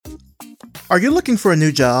Are you looking for a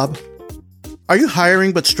new job? Are you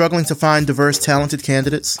hiring but struggling to find diverse, talented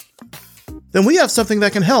candidates? Then we have something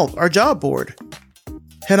that can help, our job board.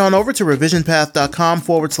 Head on over to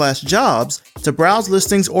revisionpath.com/jobs to browse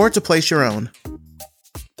listings or to place your own.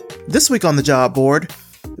 This week on the job board,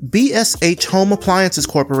 BSH Home Appliances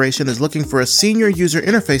Corporation is looking for a senior user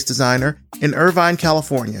interface designer in Irvine,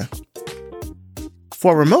 California.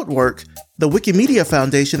 For remote work, the Wikimedia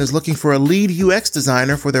Foundation is looking for a lead UX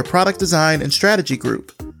designer for their product design and strategy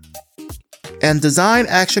group. And Design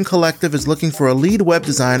Action Collective is looking for a lead web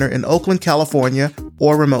designer in Oakland, California,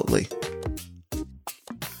 or remotely.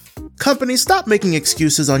 Companies, stop making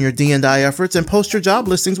excuses on your D&I efforts and post your job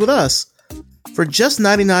listings with us. For just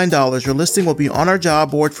 $99, your listing will be on our job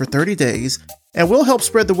board for 30 days, and we'll help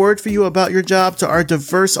spread the word for you about your job to our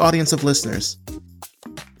diverse audience of listeners.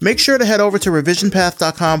 Make sure to head over to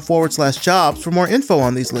revisionpath.com/jobs for more info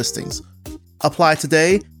on these listings. Apply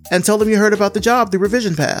today and tell them you heard about the job through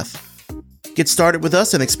Revision Path. Get started with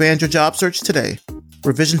us and expand your job search today.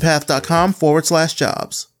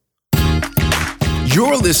 revisionpath.com/jobs.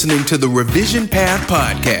 You're listening to the Revision Path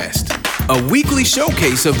Podcast, a weekly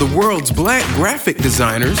showcase of the world's Black graphic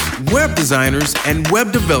designers, web designers, and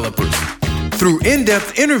web developers. Through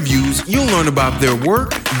in-depth interviews, you'll learn about their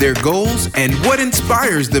work, their goals, and what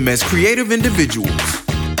inspires them as creative individuals.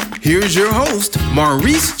 Here's your host,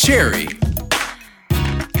 Maurice Cherry.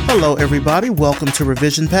 Hello, everybody. Welcome to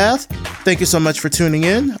Revision Path. Thank you so much for tuning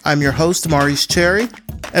in. I'm your host, Maurice Cherry,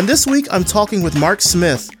 and this week I'm talking with Mark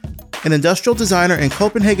Smith, an industrial designer in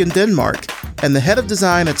Copenhagen, Denmark, and the head of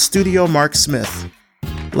design at Studio Mark Smith.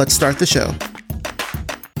 Let's start the show.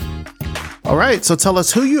 All right, so tell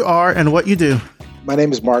us who you are and what you do. My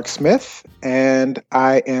name is Mark Smith, and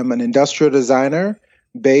I am an industrial designer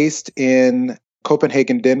based in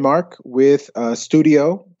Copenhagen, Denmark, with a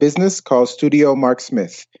studio business called Studio Mark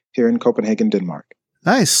Smith here in Copenhagen, Denmark.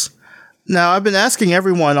 Nice. Now, I've been asking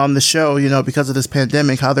everyone on the show, because of this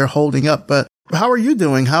pandemic, how they're holding up, but how are you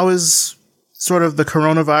doing? How is sort of the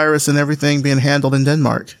coronavirus and everything being handled in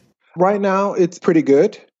Denmark? Right now, it's pretty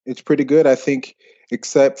good. I think,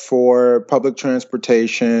 except for public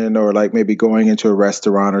transportation or like maybe going into a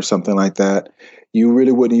restaurant or something like that, you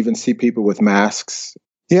really wouldn't even see people with masks.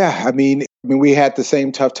 Yeah, I mean, we had the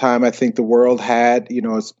same tough time I think the world had,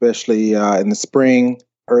 especially in the spring,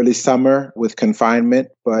 early summer with confinement.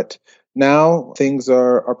 But now things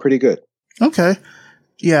are pretty good. Okay.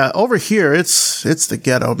 Yeah, over here it's the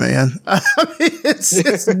ghetto, man. I mean, it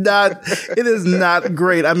is not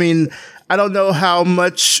great. I mean, I don't know how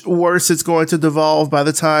much worse it's going to devolve by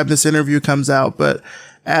the time this interview comes out, but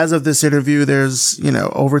as of this interview, there's,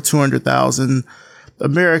 over 200,000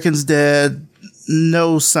 Americans dead,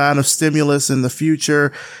 no sign of stimulus in the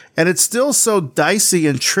future, and it's still so dicey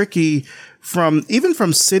and tricky even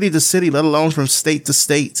from city to city, let alone from state to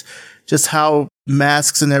state, just how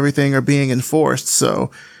masks and everything are being enforced.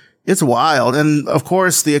 So it's wild. And of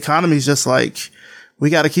course, the economy's just like, we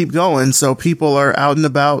got to keep going. So people are out and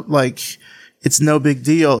about like it's no big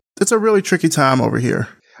deal. It's a really tricky time over here.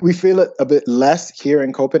 We feel it a bit less here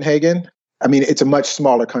in Copenhagen. I mean, it's a much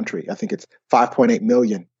smaller country. I think it's 5.8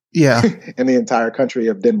 million in the entire country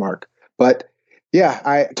of Denmark. But yeah,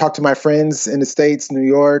 I talked to my friends in the States, New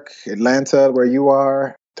York, Atlanta, where you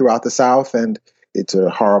are, throughout the South, and it's a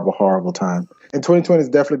horrible, horrible time. And 2020 has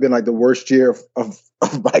definitely been like the worst year of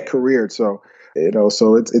my career. So,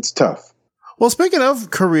 so it's tough. Well, speaking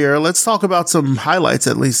of career, let's talk about some highlights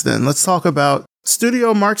at least then. Let's talk about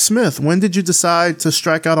Studio Mark Smith. When did you decide to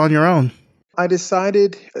strike out on your own? I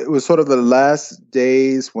decided it was sort of the last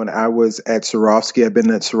days when I was at Swarovski. I've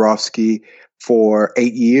been at Swarovski for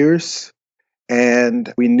 8 years.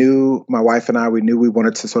 And my wife and I, we knew we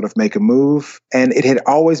wanted to sort of make a move. And it had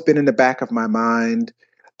always been in the back of my mind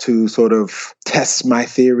to sort of test my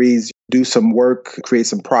theories, do some work, create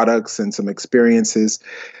some products and some experiences.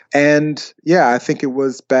 And yeah, I think it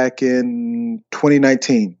was back in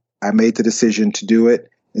 2019, I made the decision to do it.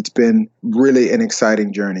 It's been really an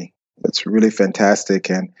exciting journey. It's really fantastic.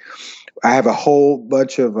 And I have a whole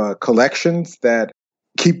bunch of collections that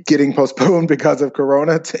keep getting postponed because of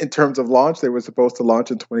Corona in terms of launch. They were supposed to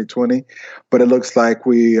launch in 2020, but it looks like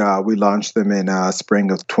we launched them in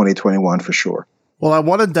spring of 2021 for sure. Well, I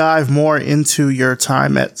want to dive more into your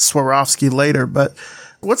time at Swarovski later, but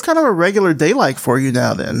what's kind of a regular day like for you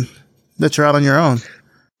now then that you're out on your own?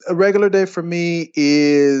 A regular day for me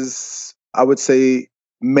is, I would say,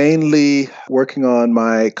 mainly working on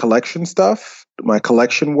my collection stuff, my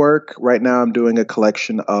collection work. Right now I'm doing a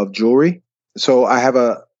collection of jewelry. So I have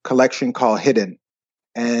a collection called Hidden.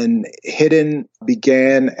 And Hidden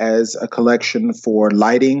began as a collection for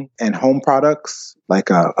lighting and home products, like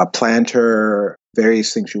a planter,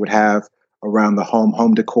 various things you would have around the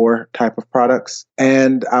home decor type of products.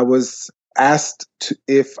 And I was asked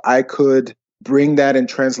if I could bring that and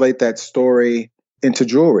translate that story into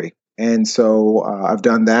jewelry. And so I've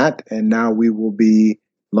done that. And now we will be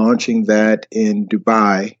launching that in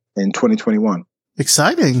Dubai in 2021.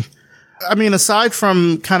 Exciting. I mean, aside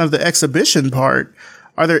from kind of the exhibition part,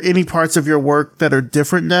 are there any parts of your work that are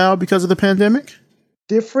different now because of the pandemic?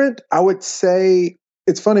 Different? I would say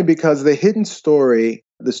it's funny because the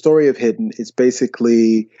story of Hidden is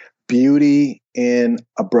basically beauty in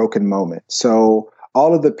a broken moment. So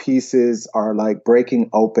all of the pieces are like breaking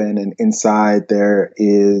open, and inside there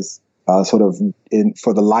is for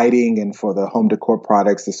the lighting and for the home decor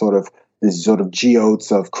products, these sort of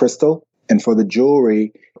geodes of crystal. And for the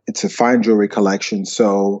jewelry, it's a fine jewelry collection.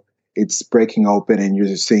 So it's breaking open and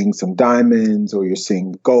you're seeing some diamonds, or you're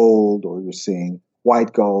seeing gold, or you're seeing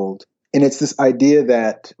white gold. And it's this idea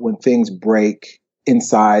that when things break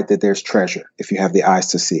inside, that there's treasure if you have the eyes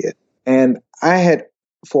to see it. And I had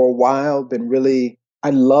for a while I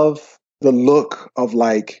love the look of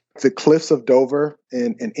like the cliffs of Dover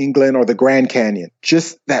in England, or the Grand Canyon,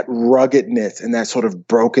 just that ruggedness and that sort of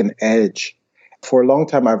broken edge. For a long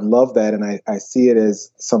time, I've loved that. And I see it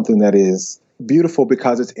as something that is beautiful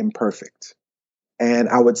because it's imperfect. And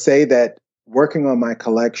I would say that working on my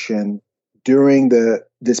collection during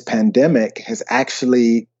this pandemic has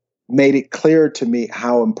actually made it clear to me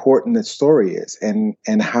how important the story is, and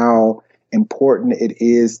how important it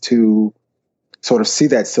is to sort of see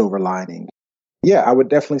that silver lining. Yeah, I would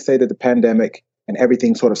definitely say that the pandemic and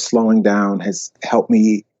everything sort of slowing down has helped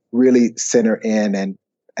me really center in,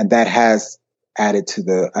 and that has added to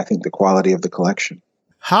the quality of the collection.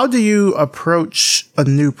 How do you approach a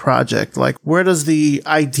new project? Like, where does the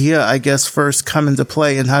idea, I guess, first come into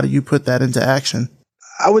play, and how do you put that into action?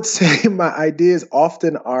 I would say my ideas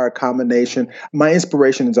often are a combination. My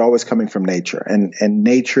inspiration is always coming from nature, and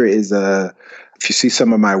nature is if you see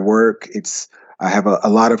some of my work, I have a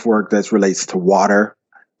lot of work that relates to water,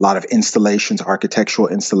 a lot of installations, architectural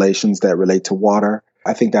installations that relate to water.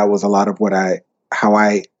 I think that was a lot of how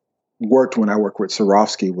I worked when I worked with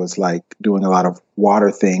Swarovski, was like doing a lot of water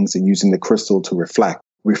things and using the crystal to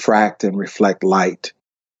refract and reflect light.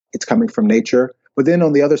 It's coming from nature. But then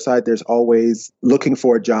on the other side, there's always looking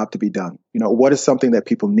for a job to be done. What is something that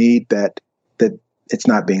people need that it's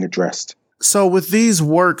not being addressed? So with these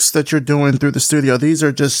works that you're doing through the studio, these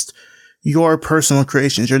are just your personal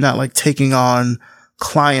creations. You're not like taking on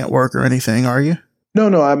client work or anything, are you?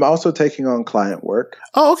 No, I'm also taking on client work.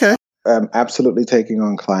 Oh, okay. I'm absolutely taking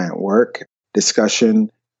on client work,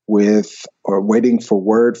 discussion with, or waiting for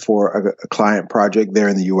word for a client project there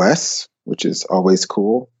in the US, which is always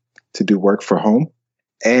cool to do work for home.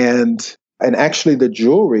 And actually the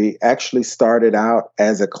jewelry actually started out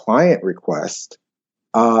as a client request,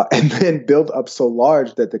 and then built up so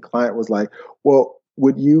large that the client was like, well,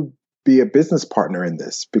 would you be a business partner in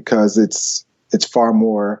this? Because it's far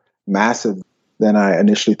more massive than I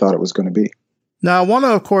initially thought it was going to be. Now, I want to,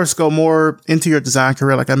 of course, go more into your design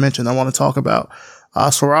career. Like I mentioned, I want to talk about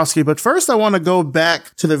Swarovski. But first, I want to go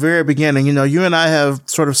back to the very beginning. You and I have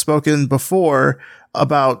sort of spoken before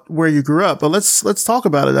about where you grew up, but let's talk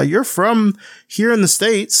about it. Now, you're from here in the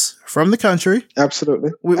States, from the country. Absolutely.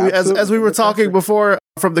 As we were talking before,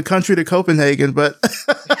 from the country to Copenhagen, but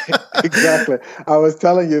exactly. I was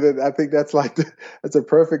telling you that I think that's a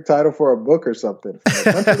perfect title for a book or something.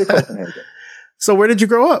 From the country to Copenhagen. So where did you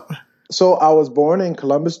grow up? So I was born in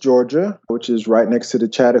Columbus, Georgia, which is right next to the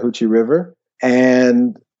Chattahoochee River.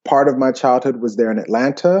 And part of my childhood was there in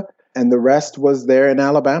Atlanta, and the rest was there in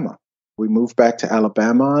Alabama. We moved back to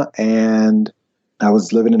Alabama, and I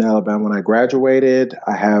was living in Alabama when I graduated.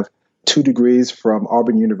 I have 2 degrees from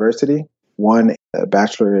Auburn University, one a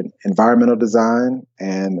Bachelor in Environmental Design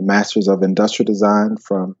and a Master's of Industrial Design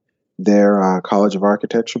from their College of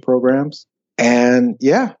Architecture programs. And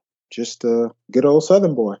yeah, just a good old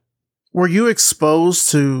Southern boy. Were you exposed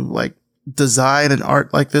to like design and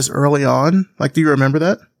art like this early on? Like, do you remember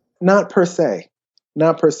that? Not per se.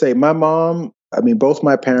 My mom, both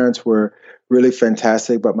my parents were really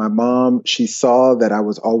fantastic, but my mom, she saw that I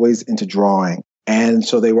was always into drawing. And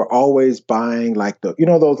so they were always buying like those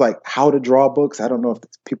like how to draw books. I don't know if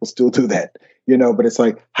people still do that, but it's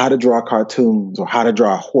like how to draw cartoons, or how to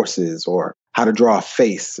draw horses, or how to draw a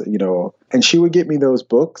face, and she would get me those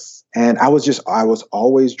books. And I was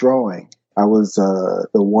always drawing. I was the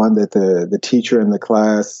one that the teacher in the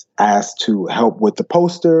class asked to help with the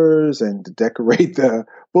posters and to decorate the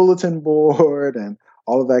bulletin board and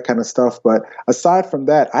all of that kind of stuff. But aside from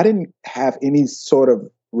that, I didn't have any sort of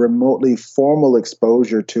remotely formal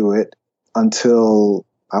exposure to it until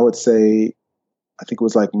I would say, I think it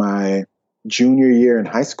was like my junior year in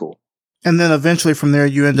high school. And then eventually from there,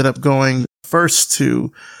 you ended up going first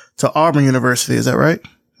to Auburn University. Is that right?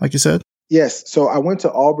 Like you said? Yes. So I went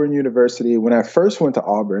to Auburn University. When I first went to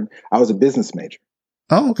Auburn, I was a business major.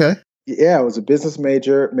 Oh, okay. Yeah, I was a business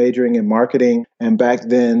major, majoring in marketing. And back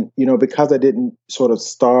then, because I didn't sort of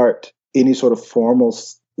start any sort of formal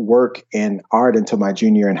work in art until my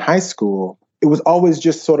junior year in high school, it was always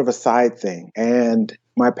just sort of a side thing. And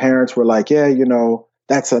my parents were like, yeah,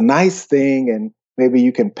 that's a nice thing. And maybe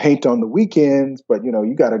you can paint on the weekends, but,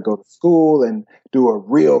 you got to go to school and do a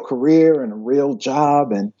real career and a real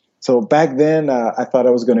job. And so back then, I thought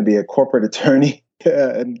I was going to be a corporate attorney.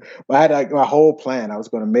 And I had my whole plan. I was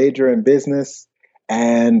going to major in business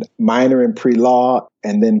and minor in pre-law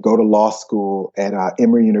and then go to law school at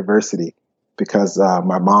Emory University because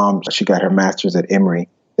my mom, she got her master's at Emory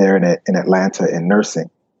there in Atlanta in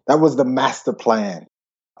nursing. That was the master plan.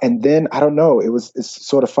 And then, I don't know, it's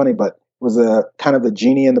sort of funny, but it was a kind of the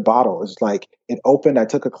genie in the bottle. It was like it opened. I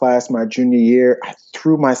took a class my junior year. I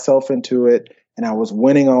threw myself into it and I was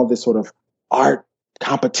winning all this sort of art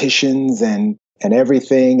competitions and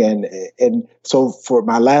everything. And so for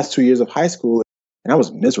my last 2 years of high school, and I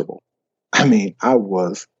was miserable. I mean, I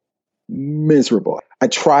was miserable. I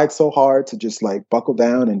tried so hard to just like buckle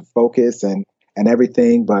down and focus and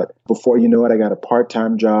everything. But before you know it, I got a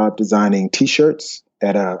part-time job designing T-shirts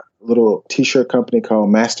at a little T-shirt company called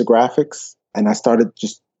Master Graphics. And I started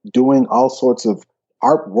just doing all sorts of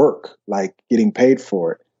artwork, like getting paid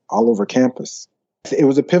for it all over campus. It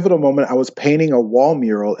was a pivotal moment. I was painting a wall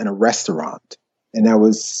mural in a restaurant and I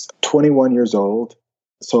was 21 years old.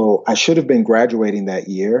 So I should have been graduating that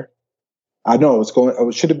year.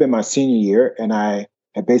 It should have been my senior year. And I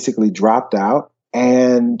had basically dropped out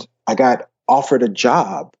and I got offered a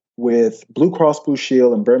job with Blue Cross Blue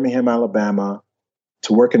Shield in Birmingham, Alabama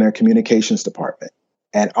to work in their communications department.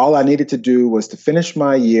 And all I needed to do was to finish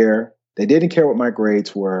my year. They didn't care what my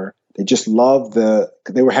grades were. They just loved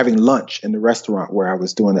they were having lunch in the restaurant where I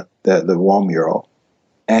was doing the wall mural.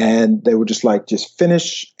 And they were just like, just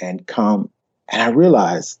finish and come. And I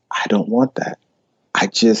realized I don't want that.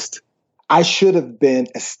 I should have been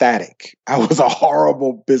ecstatic. I was a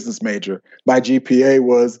horrible business major. My GPA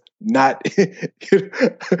was not,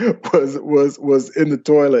 was in the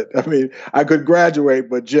toilet. I mean, I could graduate,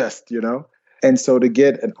 but just. And so to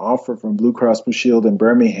get an offer from Blue Cross Blue Shield in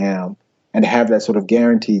Birmingham and have that sort of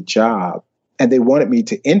guaranteed job, and they wanted me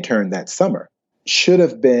to intern that summer, should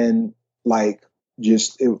have been like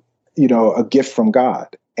just, a gift from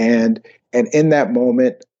God. And in that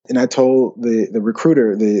moment, and I told the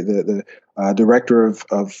recruiter, the director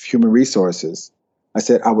of human resources, I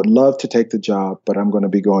said, I would love to take the job, but I'm going to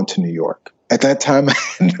be going to New York. At that time, I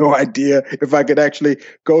had no idea if I could actually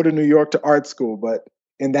go to New York to art school. But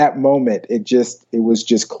in that moment, it was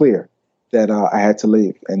just clear that I had to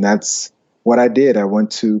leave. And that's what I did. I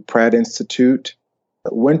went to Pratt Institute,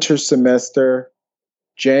 winter semester,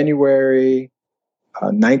 January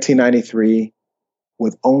 1993,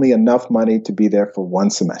 with only enough money to be there for one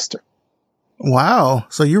semester. Wow.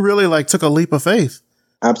 So you really took a leap of faith.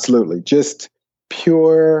 Absolutely. Just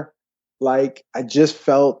pure, I just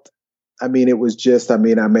felt, I made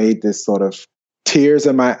this sort of tears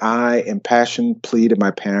in my eye, impassioned plea to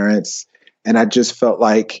my parents. And I just felt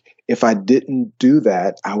like if I didn't do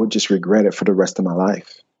that, I would just regret it for the rest of my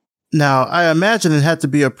life. Now, I imagine it had to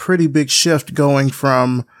be a pretty big shift going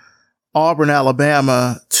from Auburn,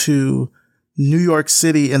 Alabama to New York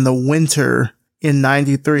City in the winter in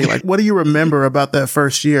 93. What do you remember about that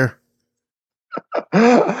first year?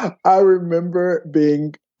 I remember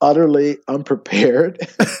being utterly unprepared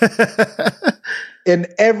in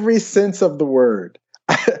every sense of the word.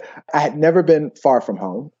 I had never been far from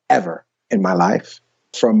home ever in my life.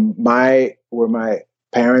 From where my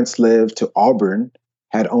parents lived to Auburn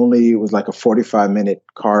it was like a 45-minute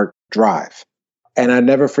car drive. And I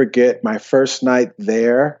never forget my first night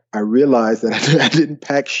there, I realized that I didn't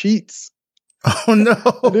pack sheets. Oh,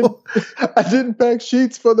 no. I didn't pack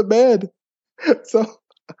sheets for the bed. So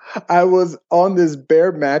I was on this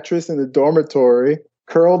bare mattress in the dormitory,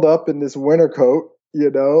 curled up in this winter coat,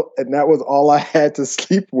 and that was all I had to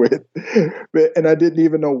sleep with. And I didn't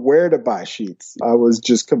even know where to buy sheets. I was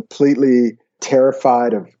just completely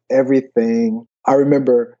terrified of everything. I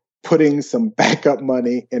remember putting some backup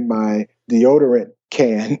money in my deodorant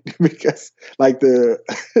can because I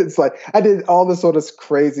did all this sort of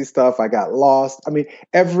crazy stuff. I got lost. I mean,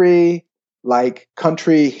 every like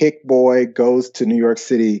country hick boy goes to New York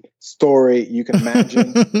City story you can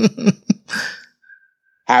imagine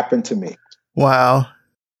happened to me. Wow.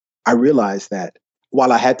 I realized that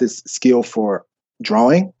while I had this skill for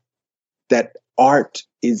drawing, that art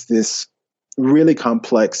is this really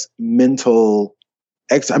complex mental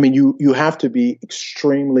I mean, you have to be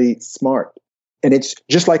extremely smart. And it's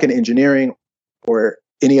just like in engineering or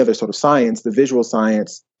any other sort of science, the visual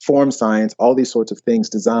science, form science, all these sorts of things,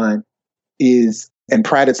 design is, and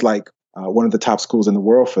Pratt is like one of the top schools in the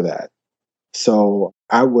world for that. So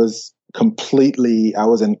I was in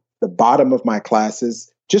the bottom of my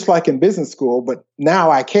classes, just like in business school, but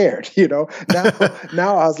now I cared,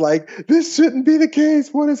 now I was like, this shouldn't be the case.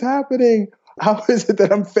 What is happening? How is it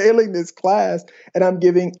that I'm failing this class and I'm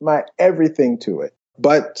giving my everything to it?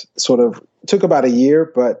 But sort of took about a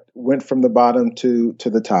year, but went from the bottom to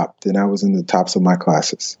the top. Then I was in the tops of my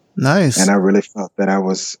classes. Nice. And I really felt that I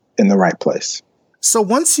was in the right place. So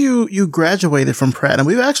once you graduated from Pratt, and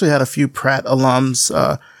we've actually had a few Pratt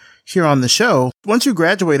alums here on the show. Once you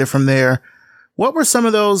graduated from there, what were some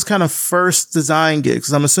of those kind of first design gigs?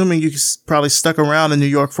 'Cause I'm assuming you probably stuck around in New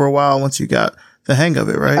York for a while once you got the hang of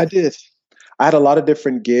it, right? I did. I had a lot of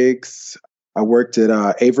different gigs. I worked at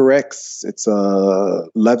Averex. It's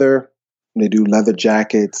leather. They do leather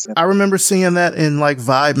jackets. I remember seeing that in like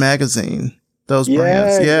Vibe magazine. Those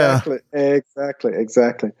brands. Yeah, Exactly.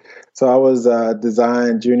 So I was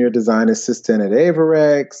junior design assistant at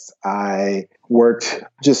Averex. I worked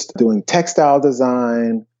just doing textile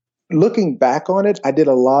design. Looking back on it, I did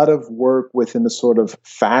a lot of work within the sort of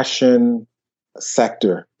fashion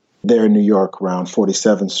sector there in New York around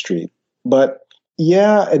 47th Street. But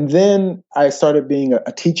yeah, and then I started being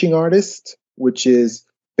a teaching artist, which is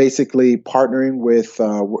basically partnering with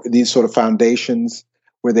these sort of foundations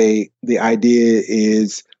where the idea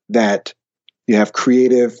is that you have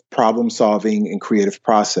creative problem solving and creative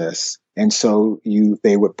process. And so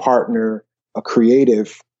they would partner a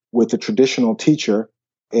creative with a traditional teacher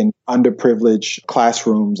in underprivileged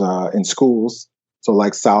classrooms in schools. So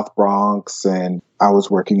like South Bronx, and I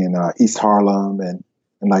was working in East Harlem and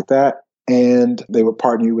like that. And they would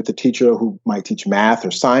partner you with a teacher who might teach math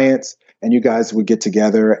or science. And you guys would get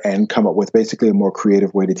together and come up with basically a more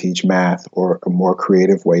creative way to teach math or a more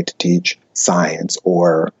creative way to teach science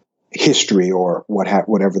or history or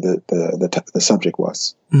whatever the subject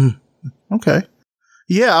was. Mm. Okay.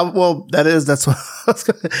 Yeah. Well, that's what I was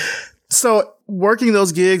gonna. So working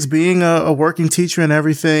those gigs, being a working teacher and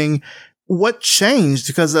everything, what changed?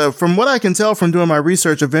 Because from what I can tell from doing my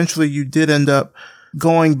research, eventually you did end up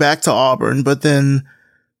going back to Auburn, but then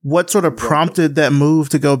what sort of prompted that move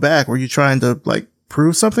to go back? Were you trying to like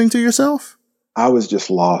prove something to yourself? I was just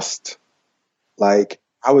lost. I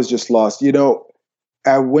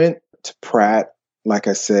went to Pratt, like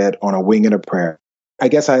I said, on a wing and a prayer. I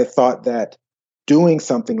guess I thought that doing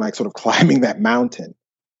something like sort of climbing that mountain,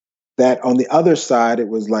 that on the other side, it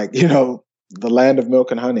was like, the land of milk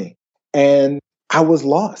and honey. And I was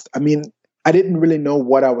lost. I mean, I didn't really know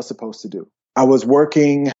what I was supposed to do. I was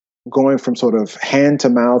going from sort of hand to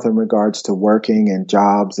mouth in regards to working and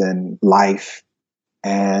jobs and life.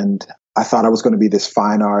 And I thought I was going to be this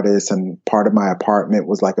fine artist, and part of my apartment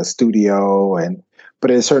was like a studio.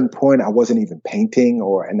 But at a certain point, I wasn't even painting,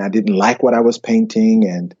 and I didn't like what I was painting.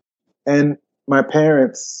 And my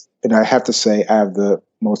parents, and I have to say, I have the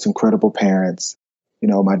most incredible parents.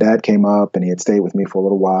 My dad came up and he had stayed with me for a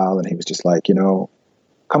little while, and he was just like,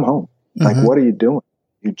 come home. Mm-hmm. Like, what are you doing?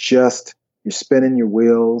 You're spinning your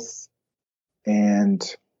wheels, and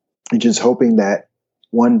you're just hoping that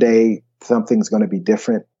one day something's going to be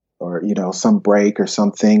different, or, some break or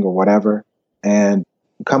something or whatever. And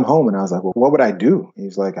come home. And I was like, well, what would I do?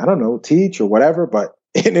 He's like, I don't know, teach or whatever, but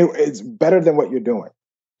it's better than what you're doing.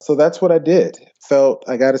 So that's what I did.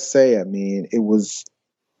 I got to say, I mean, it was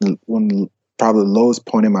probably the lowest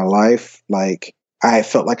point in my life. Like, I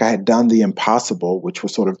felt like I had done the impossible, which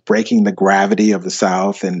was sort of breaking the gravity of the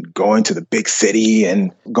South and going to the big city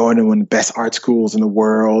and going to one of the best art schools in the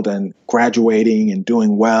world and graduating and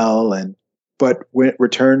doing well. But when it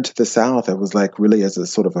returned to the South, it was like really as a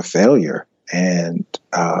sort of a failure, and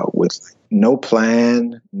with no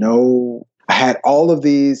plan, I had all of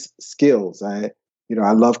these skills. I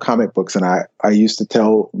love comic books, and I used to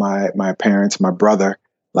tell my parents, my brother,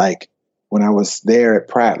 like, when I was there at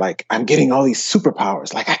Pratt, like, I'm getting all these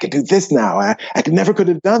superpowers. Like, I can do this now. I never could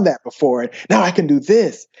have done that before. And now I can do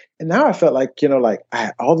this. And now I felt like, like I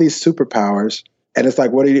had all these superpowers. And it's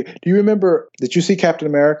like, do you remember, did you see Captain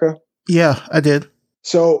America? Yeah, I did.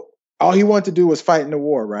 So all he wanted to do was fight in the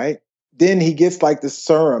war, right? Then he gets like this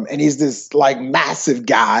serum, and he's this like massive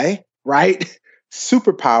guy, right?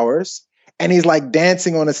 Superpowers. and he's like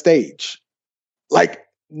dancing on a stage, like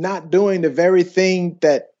not doing the very thing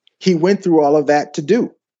that he went through all of that to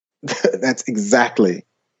do. That's exactly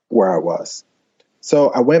where I was. So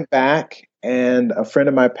I went back, and a friend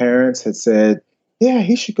of my parents had said, yeah,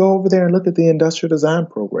 he should go over there and look at the industrial design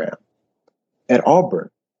program at Auburn.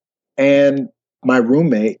 And my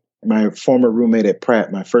roommate, my former roommate at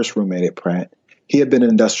Pratt, my first roommate at Pratt, he had been an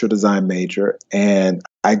industrial design major, and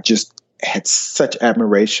I just had such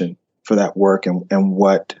admiration for that work and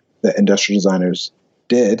what the industrial designers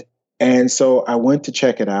did. And so I went to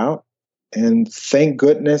check it out, and thank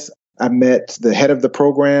goodness I met the head of the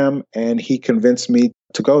program, and he convinced me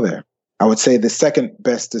to go there. I would say the second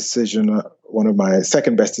best decision, one of my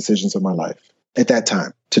second best decisions of my life at that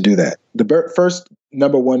time to do that. The first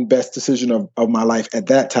number one best decision of my life at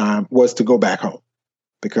that time was to go back home,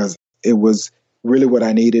 because it was really what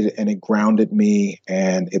I needed, and it grounded me,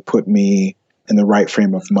 and it put me in the right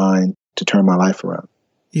frame of mind to turn my life around.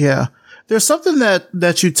 Yeah. There's something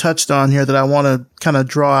that you touched on here that I want to kind of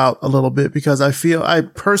draw out a little bit, because I feel I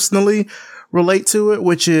personally relate to it,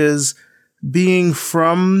 which is being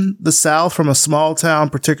from the South, from a small town,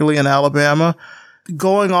 particularly in Alabama,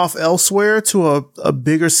 going off elsewhere to a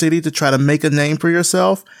bigger city to try to make a name for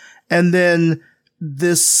yourself. And then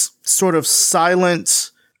this sort of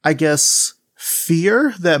silent, I guess,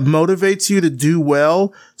 fear that motivates you to do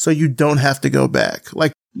well so you don't have to go back.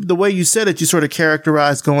 Like the way you said it, you sort of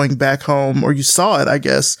characterized going back home, or you saw it, I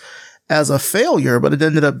guess, as a failure, but it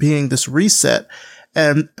ended up being this reset.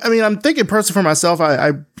 And I mean, I'm thinking personally for myself,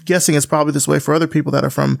 I'm guessing it's probably this way for other people that are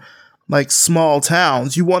from like small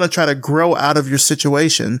towns. You want to try to grow out of your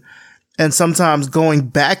situation. And sometimes going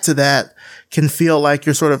back to that can feel like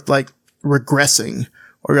you're sort of like regressing,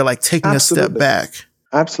 or you're like taking Absolutely. a step back.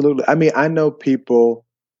 Absolutely. I mean, I know people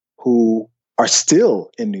who are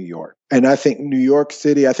still in New York. And I think New York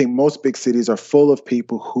City, I think most big cities are full of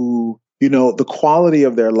people who, you know, the quality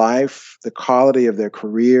of their life, the quality of their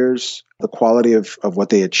careers, the quality of what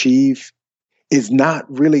they achieve is not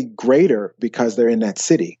really greater because they're in that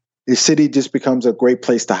city. The city just becomes a great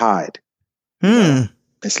place to hide.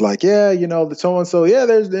 It's like, yeah, you know, so-and-so, yeah,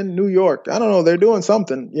 there's in New York. I don't know, they're doing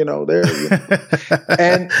something, you know, they're, you know.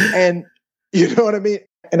 and you know what I mean?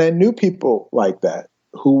 And I knew people like that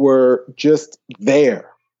who were just there.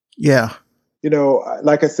 Yeah. You know,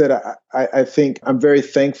 like I said, I think I'm very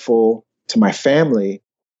thankful to my family.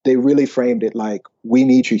 They really framed it like, we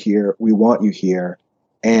need you here, we want you here,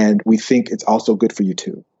 and we think it's also good for you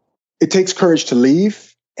too. It takes courage to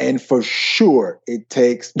leave, and for sure it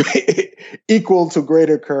takes equal to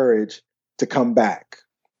greater courage to come back,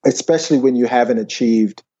 especially when you haven't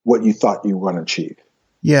achieved what you thought you were going to achieve.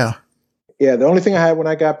 Yeah. Yeah, the only thing I had when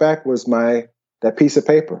I got back was that piece of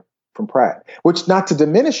paper from Pratt, which, not to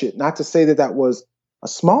diminish it, not to say that was a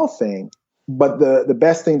small thing, but the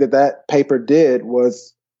best thing that paper did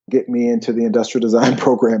was get me into the industrial design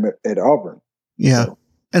program at Auburn. Yeah.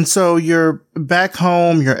 And so you're back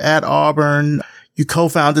home, you're at Auburn. You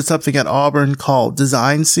co-founded something at Auburn called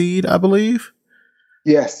Design Seed, I believe.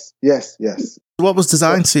 Yes. What was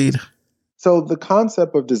Design Seed? So the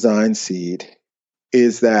concept of Design Seed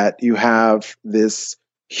is that you have this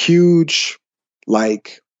huge,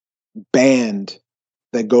 like, band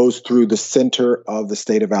that goes through the center of the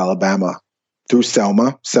state of Alabama, through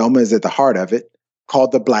Selma. Selma is at the heart of it,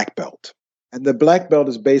 called the Black Belt. And the Black Belt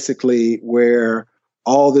is basically where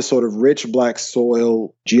all this sort of rich black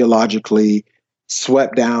soil geologically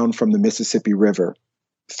swept down from the Mississippi River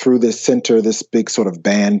through the center, this big sort of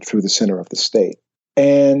band through the center of the state.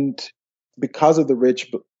 And because of the rich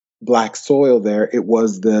black soil there, it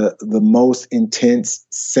was the most intense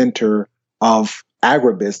center of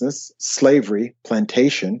agribusiness, slavery,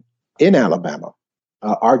 plantation in Alabama,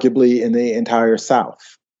 arguably in the entire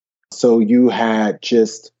South. So you had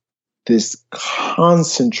just this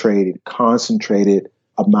concentrated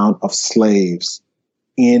amount of slaves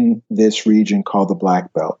in this region called the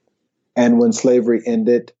Black Belt. And when slavery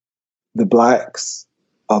ended, the blacks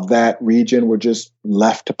of that region were just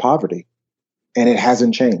left to poverty. And it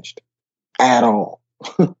hasn't changed at all.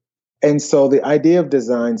 And so the idea of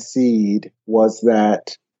Design Seed was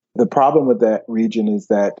that the problem with that region is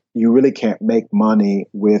that you really can't make money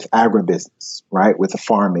with agribusiness, right? With the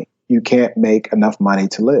farming. You can't make enough money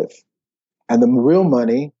to live. And the real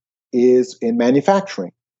money is in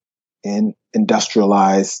manufacturing, in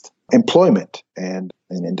industrialized employment and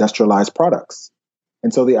in industrialized products.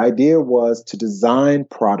 And so the idea was to design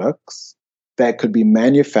products that could be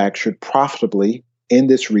manufactured profitably in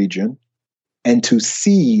this region and to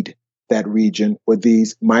seed that region with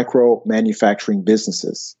these micro manufacturing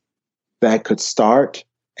businesses that could start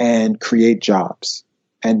and create jobs.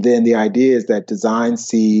 And then the idea is that Design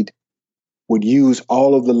Seed would use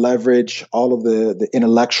all of the leverage, all of the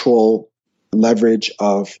intellectual leverage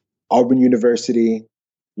of Auburn University,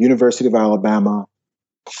 University of Alabama,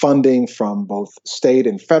 funding from both state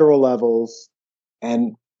and federal levels,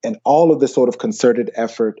 and all of this sort of concerted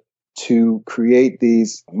effort to create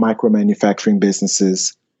these micro manufacturing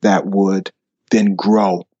businesses that would then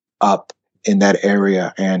grow up in that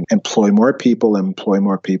area and employ more people, and employ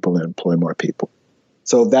more people, and employ more people.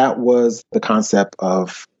 So that was the concept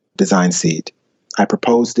of Design Seed. I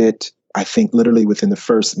proposed it, I think, literally within the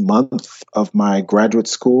first month of my graduate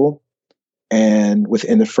school. And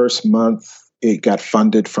within the first month, it got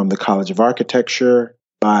funded from the College of Architecture.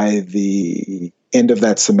 By the end of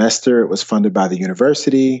that semester, it was funded by the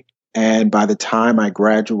university. And by the time I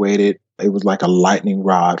graduated, it was like a lightning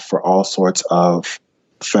rod for all sorts of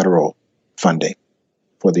federal funding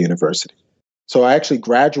for the university. So I actually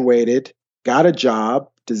graduated, got a job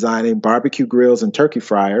designing barbecue grills and turkey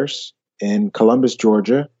fryers in Columbus,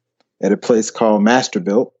 Georgia, at a place called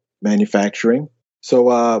Masterbuilt Manufacturing.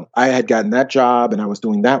 So I had gotten that job and I was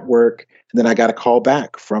doing that work. And then I got a call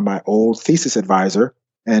back from my old thesis advisor,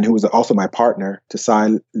 and who was also my partner,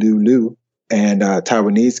 Tsai Liu, and a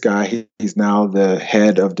Taiwanese guy. He's now the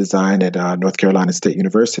head of design at North Carolina State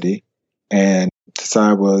University. And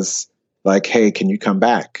Tsai was like, hey, can you come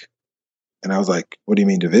back? And I was like, what do you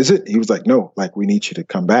mean, to visit? He was like, no, like, we need you to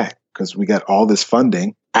come back because we got all this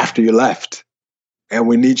funding after you left. And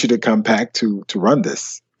we need you to come back to run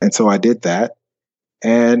this. And so I did that.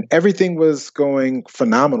 And everything was going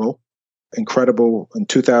phenomenal, incredible. In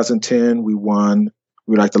 2010, we were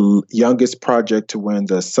like the youngest project to win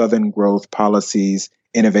the Southern Growth Policies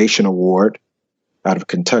Innovation Award out of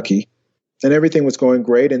Kentucky. And everything was going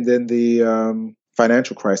great. And then the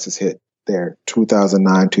financial crisis hit there,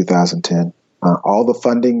 2009, 2010. All the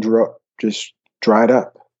funding just dried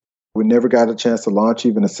up. We never got a chance to launch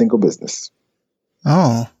even a single business.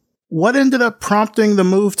 Oh, what ended up prompting the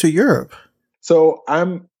move to Europe? So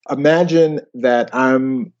imagine that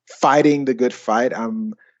I'm fighting the good fight.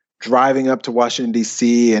 I'm driving up to Washington,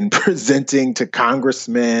 D.C. and presenting to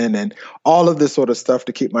congressmen and all of this sort of stuff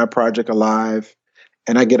to keep my project alive.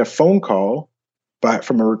 And I get a phone call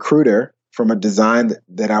from a recruiter from a design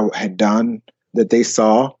that I had done that they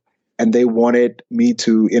saw, and they wanted me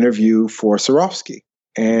to interview for Swarovski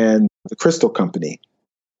and the Crystal Company.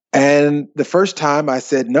 And the first time I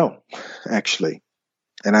said no, actually.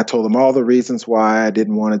 And I told them all the reasons why I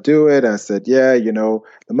didn't want to do it. I said, yeah, the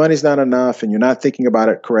money's not enough and you're not thinking about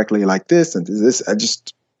it correctly like this and this.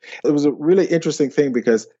 It was a really interesting thing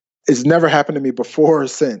because it's never happened to me before or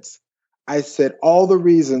since. I said all the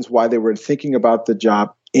reasons why they were thinking about the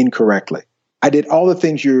job incorrectly. I did all the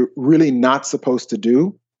things you're really not supposed to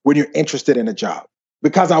do when you're interested in a job,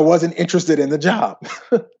 because I wasn't interested in the job.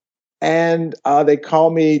 And they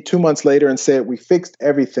called me 2 months later and said, we fixed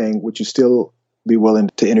everything. Would you still be willing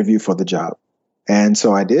to interview for the job? And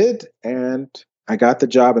so I did, and I got the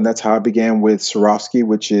job. And that's how I began with Swarovski,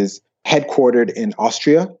 which is headquartered in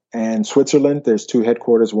Austria and Switzerland. There's two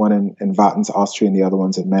headquarters, one in Wattens, Austria, and the other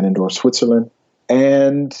one's in Menendorf, Switzerland.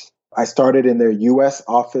 And I started in their U.S.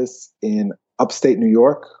 office in upstate New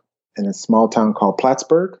York in a small town called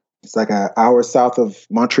Plattsburgh. It's like an hour south of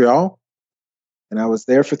Montreal. And I was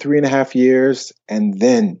there for 3.5 years and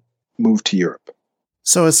then moved to Europe.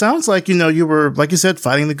 So it sounds like, you were, like you said,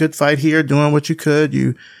 fighting the good fight here, doing what you could.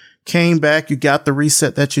 You came back, you got the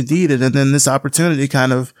reset that you needed, and then this opportunity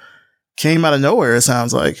kind of came out of nowhere, it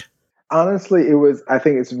sounds like. Honestly, I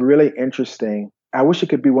think it's really interesting. I wish it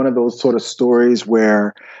could be one of those sort of stories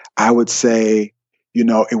where I would say,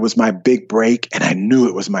 it was my big break, and I knew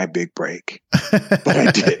it was my big break. But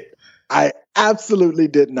I did. I absolutely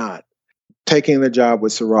did not. Taking the job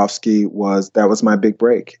with Swarovski was my big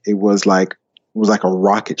break. It was like a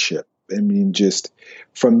rocket ship. I mean, just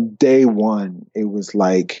from day one, it was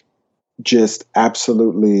like just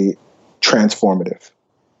absolutely transformative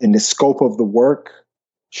in the scope of the work,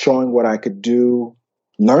 showing what I could do,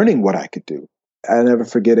 learning what I could do. I'll never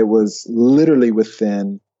forget, it was literally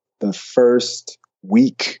within the first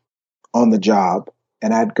week on the job.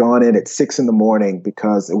 And I'd gone in at 6 a.m.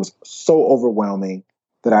 because it was so overwhelming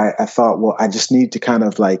that I thought, well, I just need to kind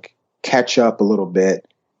of like catch up a little bit.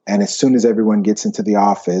 And as soon as everyone gets into the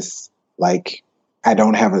office, like I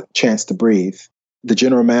don't have a chance to breathe. The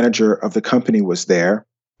general manager of the company was there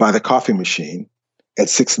by the coffee machine at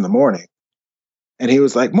 6 a.m. And he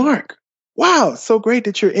was like, Mark, wow, it's so great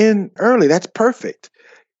that you're in early. That's perfect.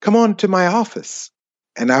 Come on to my office.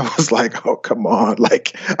 And I was like, oh, come on.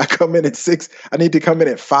 Like I come in at 6. I need to come in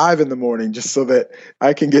at 5 a.m. just so that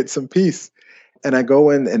I can get some peace. And I go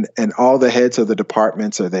in and all the heads of the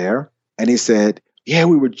departments are there. And he said, yeah,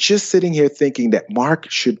 we were just sitting here thinking that Mark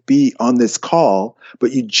should be on this call,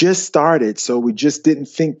 but you just started. So we just didn't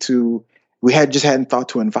hadn't thought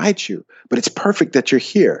to invite you, but it's perfect that you're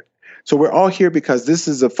here. So we're all here because this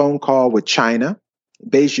is a phone call with China,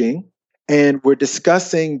 Beijing, and we're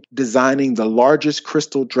discussing designing the largest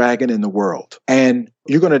crystal dragon in the world. And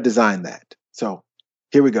you're going to design that. So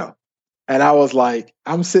here we go. And I was like,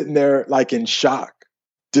 I'm sitting there like in shock,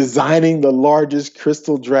 designing the largest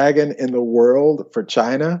crystal dragon in the world for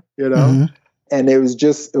China, Mm-hmm. And it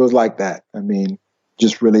was like that. I mean,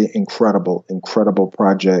 just really incredible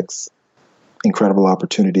projects, incredible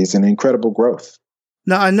opportunities, and incredible growth.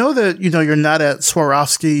 Now, I know that, you're not at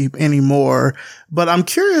Swarovski anymore, but I'm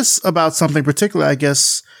curious about something particular, I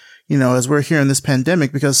guess, as we're here in this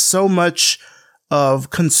pandemic, because so much of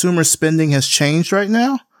consumer spending has changed right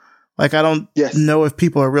now. Like, I don't know if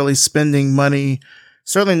people are really spending money,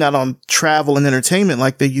 certainly not on travel and entertainment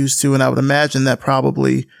like they used to. And I would imagine that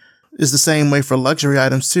probably is the same way for luxury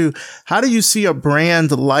items too. How do you see a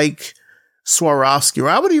brand like Swarovski, or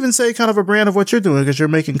I would even say kind of a brand of what you're doing because you're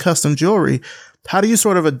making custom jewelry? How do you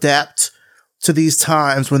sort of adapt to these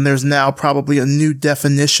times when there's now probably a new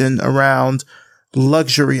definition around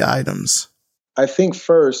luxury items? I think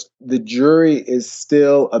first, the jury is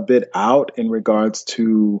still a bit out in regards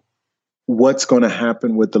to what's going to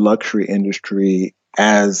happen with the luxury industry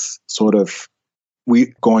as sort of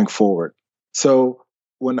we going forward. So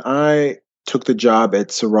when I took the job at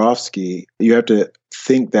Swarovski, you have to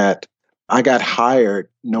think that I got hired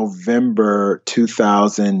November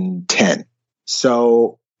 2010.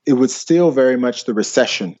 So it was still very much the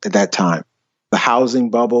recession at that time. The housing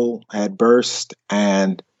bubble had burst.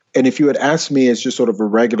 And if you had asked me as just sort of a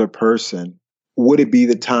regular person, would it be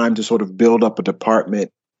the time to sort of build up a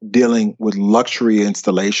department dealing with luxury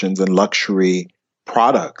installations and luxury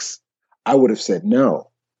products? I would have said no,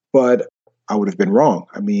 but I would have been wrong.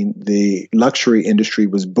 I mean, the luxury industry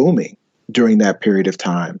was booming during that period of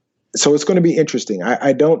time. So it's going to be interesting.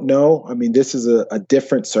 I don't know. I mean, this is a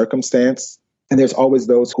different circumstance, and there's always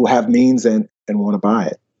those who have means and want to buy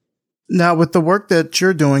it. Now, with the work that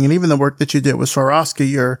you're doing, and even the work that you did with Swarovski,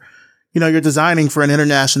 you're designing for an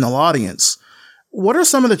international audience. What are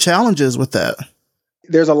some of the challenges with that?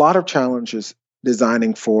 There's a lot of challenges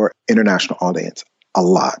designing for international audience, a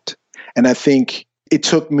lot. And I think it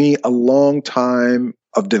took me a long time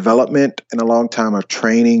of development and a long time of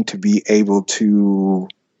training to be able to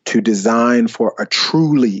design for a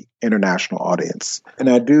truly international audience. And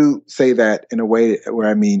I do say that in a way where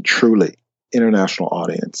I mean truly international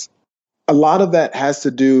audience. A lot of that has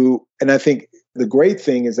to do, and I think the great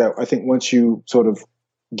thing is that I think once you sort of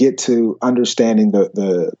get to understanding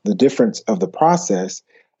the difference of the process,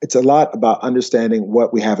 it's a lot about understanding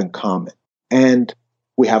what we have in common. And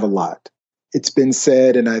we have a lot. It's been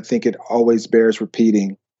said, and I think it always bears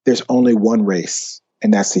repeating, there's only one race,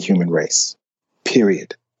 and that's the human race,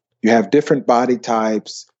 period. You have different body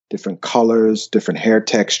types, different colors, different hair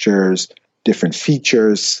textures, different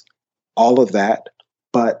features, all of that.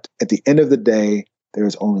 But at the end of the day, there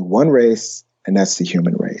is only one race, and that's the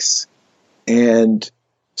human race. And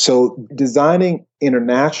so designing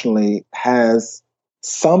internationally has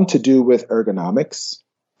some to do with ergonomics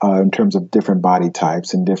in terms of different body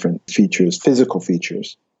types and different features, physical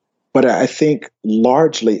features. But I think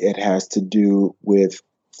largely it has to do with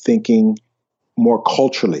thinking more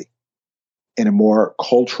culturally, in a more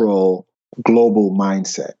cultural, global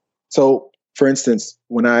mindset. So, for instance,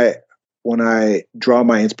 when I draw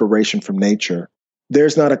my inspiration from nature,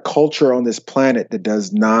 there's not a culture on this planet that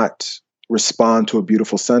does not respond to a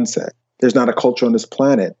beautiful sunset. There's not a culture on this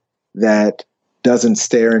planet that doesn't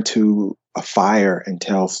stare into a fire and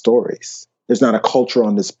tell stories. There's not a culture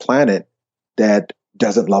on this planet that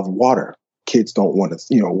doesn't love water. Kids don't want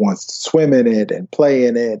to swim in it and play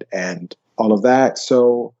in it and all of that.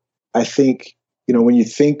 So I think, when you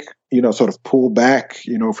think, sort of pull back,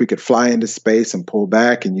 if we could fly into space and pull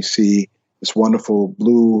back and you see this wonderful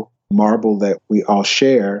blue marble that we all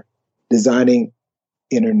share, designing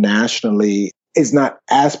internationally is not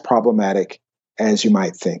as problematic as you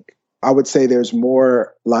might think. I would say there's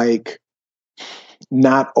more like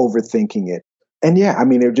not overthinking it. And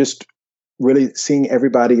they're just really seeing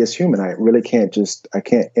everybody as human. I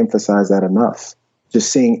can't emphasize that enough.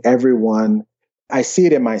 Just seeing everyone. I see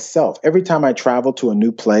it in myself. Every time I travel to a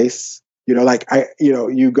new place, you go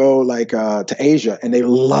to Asia and they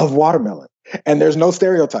love watermelon. And there's no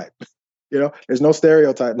stereotype. There's no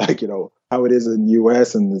stereotype like, how it is in the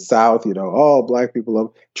US and the South, Black people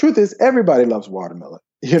love. Truth is, everybody loves watermelon,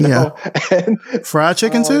 Yeah. And fried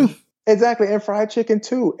chicken too. Exactly. And fried chicken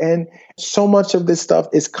too. And so much of this stuff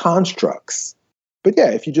is constructs. But yeah,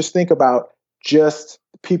 if you just think about just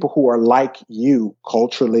people who are like you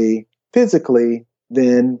culturally, physically,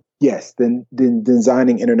 then yes, then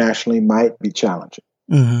designing internationally might be challenging.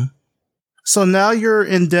 Mm-hmm. So now you're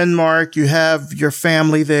in Denmark, you have your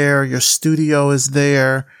family there, your studio is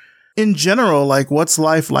there. In general, like, what's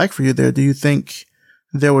life like for you there? Do you think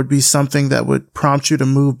there would be something that would prompt you to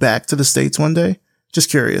move back to the States one day? Just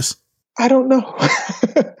curious. I don't know.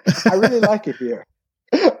 I really like it here.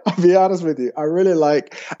 I'll be honest with you. I really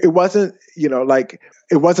like it. Wasn't,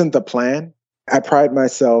 it wasn't the plan. I pride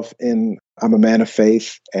myself in, I'm a man of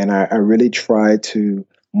faith, and I really try to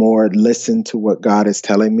more listen to what God is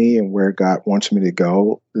telling me and where God wants me to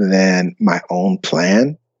go than my own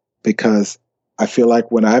plan, because I feel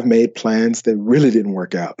like when I've made plans that really didn't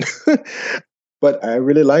work out. But I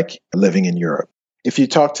really like living in Europe. If you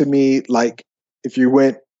talk to me, like if you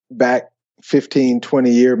went back 15,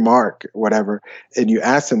 20-year mark, whatever, and you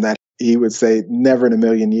asked him that, he would say never in a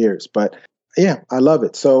million years. But yeah, I love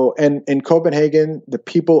it. So, and in Copenhagen, the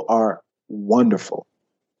people are wonderful.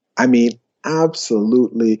 I mean,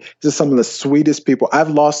 absolutely. Just some of the sweetest people. I've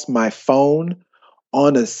lost my phone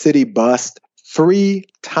on a city bus 3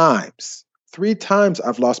 times. 3 times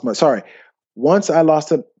I've lost once I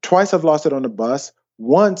lost it, twice I've lost it on the bus.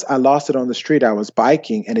 Once I lost it on the street. I was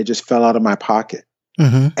biking and it just fell out of my pocket.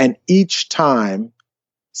 Mm-hmm. And each time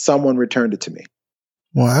someone returned it to me.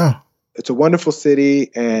 Wow. It's a wonderful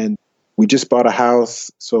city, and we just bought a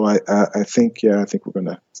house. So I think we're going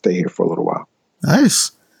to stay here for a little while.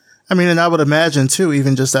 Nice. I mean, and I would imagine too,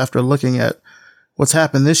 even just after looking at what's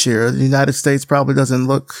happened this year, the United States probably doesn't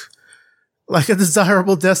look like a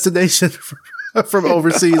desirable destination from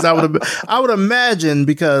overseas. I would imagine,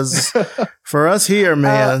 because for us here,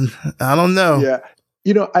 man, I don't know. Yeah.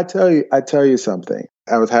 I tell you something.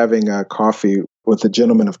 I was having a coffee with a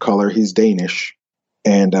gentleman of color. He's Danish.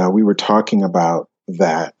 And we were talking about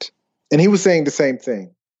that. And he was saying the same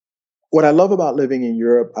thing. What I love about living in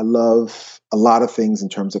Europe, I love a lot of things in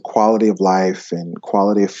terms of quality of life and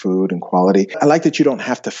quality of food and quality. I like that you don't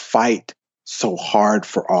have to fight so hard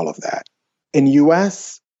for all of that. In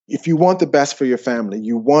US, if you want the best for your family,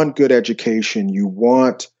 you want good education, you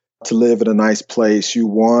want to live in a nice place, you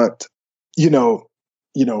want,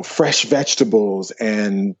 fresh vegetables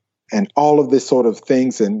and all of this sort of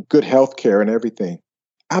things, and good health care and everything.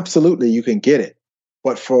 Absolutely, you can get it.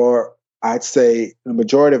 But for, I'd say, the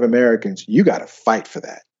majority of Americans, you got to fight for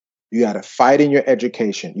that. You got to fight in your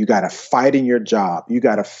education. You got to fight in your job. You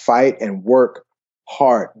got to fight and work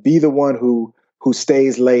hard. Be the one who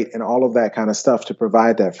stays late and all of that kind of stuff to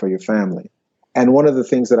provide that for your family. And one of the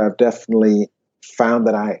things that I've definitely found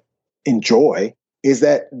that I enjoy is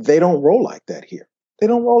that they don't roll like that here. They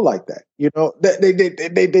don't roll like that.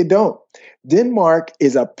 They don't. Denmark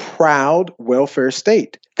is a proud welfare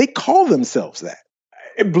state. They call themselves that.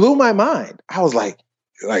 It blew my mind. I was like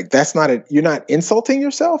that's you're not insulting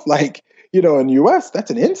yourself? In US, that's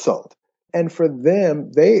an insult. And for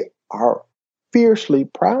them, they are fiercely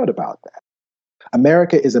proud about that.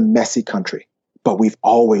 America is a messy country, but we've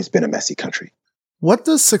always been a messy country. What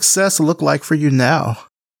does success look like for you now?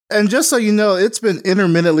 And just so you know, it's been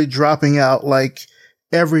intermittently dropping out like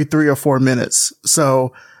every 3 or 4 minutes.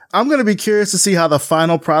 So I'm going to be curious to see how the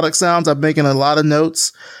final product sounds. I'm making a lot of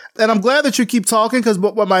notes, and I'm glad that you keep talking, because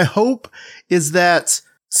what my hope is that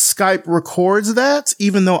Skype records that,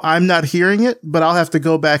 even though I'm not hearing it, but I'll have to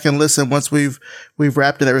go back and listen once we've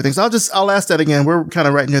wrapped it and everything. So I'll ask that again. We're kind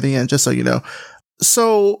of right near the end, just so you know.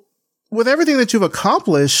 So with everything that you've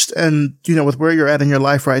accomplished and, with where you're at in your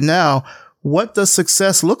life right now, what does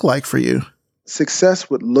success look like for you? Success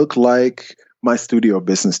would look like my studio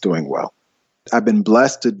business doing well. I've been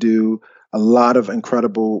blessed to do a lot of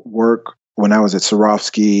incredible work when I was at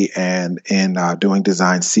Swarovski and in doing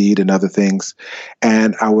Design Seed and other things.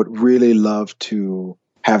 And I would really love to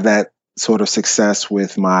have that sort of success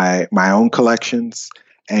with my own collections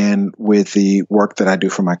and with the work that I do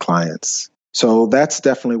for my clients. So that's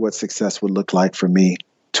definitely what success would look like for me,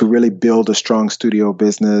 to really build a strong studio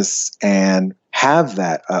business and have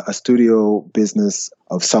that, a studio business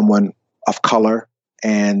of someone of color,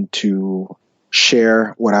 and to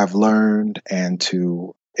share what I've learned and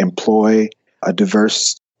to employ a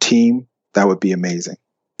diverse team. That would be amazing,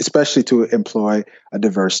 especially to employ a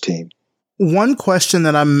diverse team. One question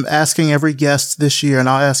that I'm asking every guest this year, and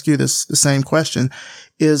I'll ask you the same question,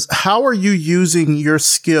 is how are you using your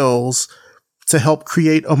skills to help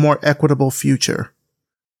create a more equitable future?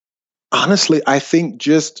 Honestly, I think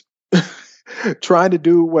just trying to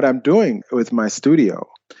do what I'm doing with my studio.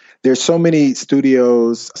 There's so many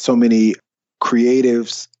studios, so many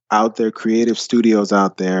creatives out there, creative studios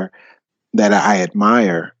out there that I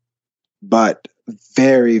admire, but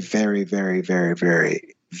very, very, very, very,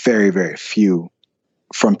 very, very, very few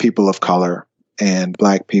from people of color and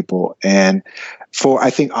Black people. And for, I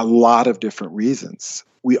think, a lot of different reasons.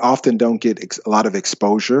 We often don't get a lot of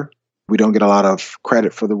exposure. We don't get a lot of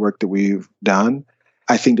credit for the work that we've done.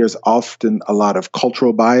 I think there's often a lot of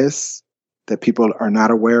cultural bias that people are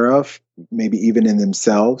not aware of, maybe even in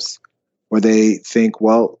themselves, where they think,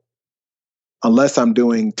 well, unless I'm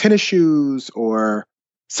doing tennis shoes or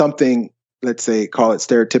something, let's say, call it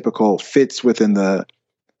stereotypical, fits within the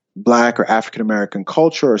Black or African American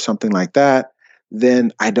culture or something like that,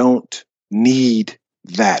 then I don't need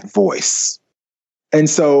that voice. And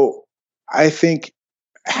so I think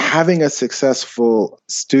having a successful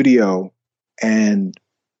studio and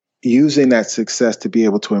using that success to be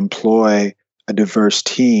able to employ a diverse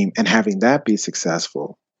team and having that be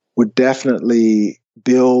successful would definitely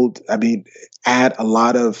add a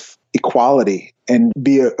lot of equality and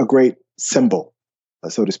be a great symbol,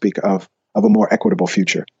 so to speak, of a more equitable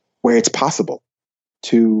future, where it's possible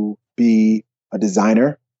to be a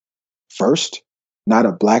designer first, not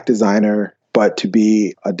a Black designer, but to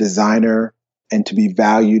be a designer and to be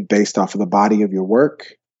valued based off of the body of your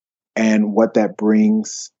work and what that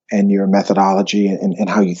brings and your methodology and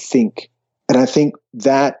how you think. And I think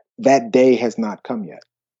that day has not come yet.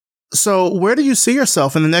 So where do you see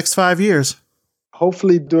yourself in the next 5 years?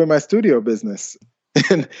 Hopefully doing my studio business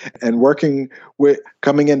and working with,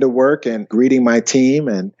 coming into work and greeting my team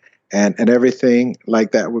and everything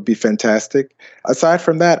like that would be fantastic. Aside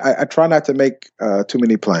from that, I try not to make too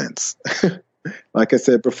many plans. Like I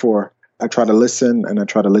said before, I try to listen, and I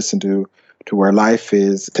try to listen to where life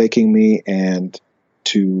is taking me and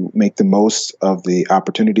to make the most of the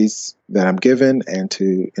opportunities that I'm given and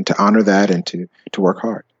to honor that and to work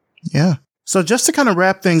hard. Yeah. So just to kind of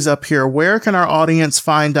wrap things up here, where can our audience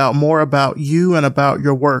find out more about you and about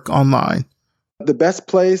your work online? The best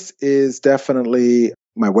place is definitely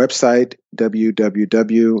my website,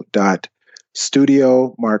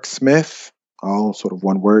 www.studiomarksmith, all sort of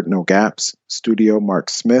one word, no gaps, Studio Mark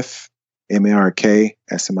Smith,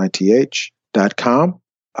 MARKSMITH.com.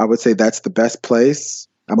 I would say that's the best place.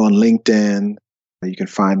 I'm on LinkedIn. You can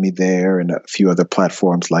find me there and a few other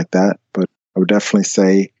platforms like that. But I would definitely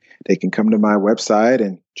say they can come to my website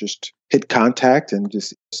and just hit contact and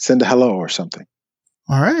just send a hello or something.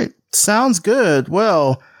 All right. Sounds good.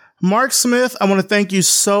 Well, Mark Smith, I want to thank you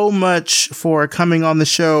so much for coming on the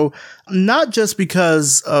show, not just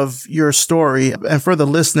because of your story. And for the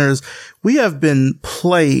listeners, we have been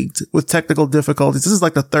plagued with technical difficulties. This is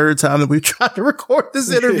like the third time that we've tried to record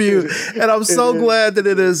this interview. And I'm so glad that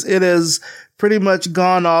it is pretty much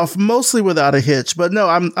gone off mostly without a hitch. But no,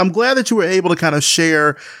 I'm glad that you were able to kind of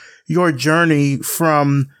share your journey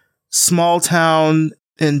from small town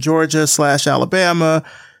in Georgia / Alabama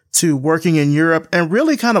to working in Europe and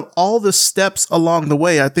really kind of all the steps along the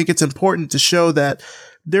way. I think it's important to show that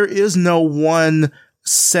there is no one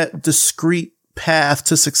set discrete path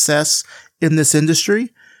to success in this industry,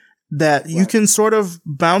 that you can sort of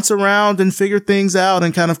bounce around and figure things out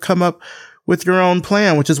and kind of come up with your own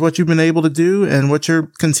plan, which is what you've been able to do and what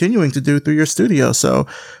you're continuing to do through your studio. So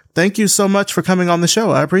thank you so much for coming on the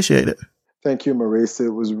show. I appreciate it. Thank you, Maurice. It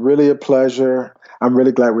was really a pleasure. I'm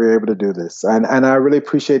really glad we were able to do this. And I really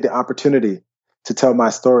appreciate the opportunity to tell my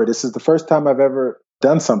story. This is the first time I've ever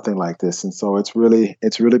done something like this. And so it's really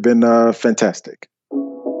been fantastic.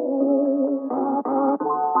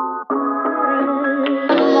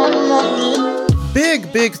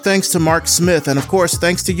 Big thanks to Mark Smith. And of course,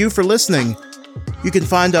 thanks to you for listening. You can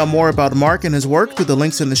find out more about Mark and his work through the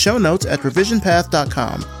links in the show notes at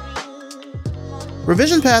revisionpath.com.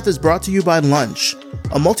 Revision Path is brought to you by Lunch,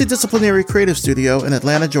 a multidisciplinary creative studio in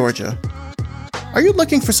Atlanta, Georgia. Are you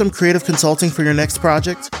looking for some creative consulting for your next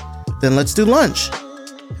project? Then let's do lunch.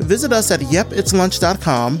 Visit us at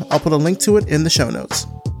yepitslunch.com. I'll put a link to it in the show notes.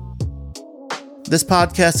 This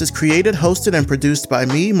podcast is created, hosted, and produced by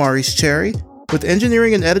me, Maurice Cherry, with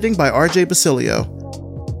engineering and editing by RJ Basilio.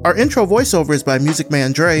 Our intro voiceover is by Music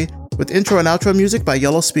Man Dre, with intro and outro music by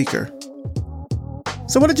Yellow Speaker.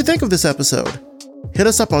 So what did you think of this episode? Hit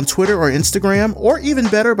us up on Twitter or Instagram, or even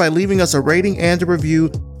better, by leaving us a rating and a review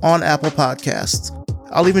on Apple Podcasts.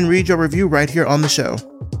 I'll even read your review right here on the show.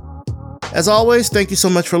 As always, thank you so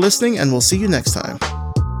much for listening, and we'll see you next time.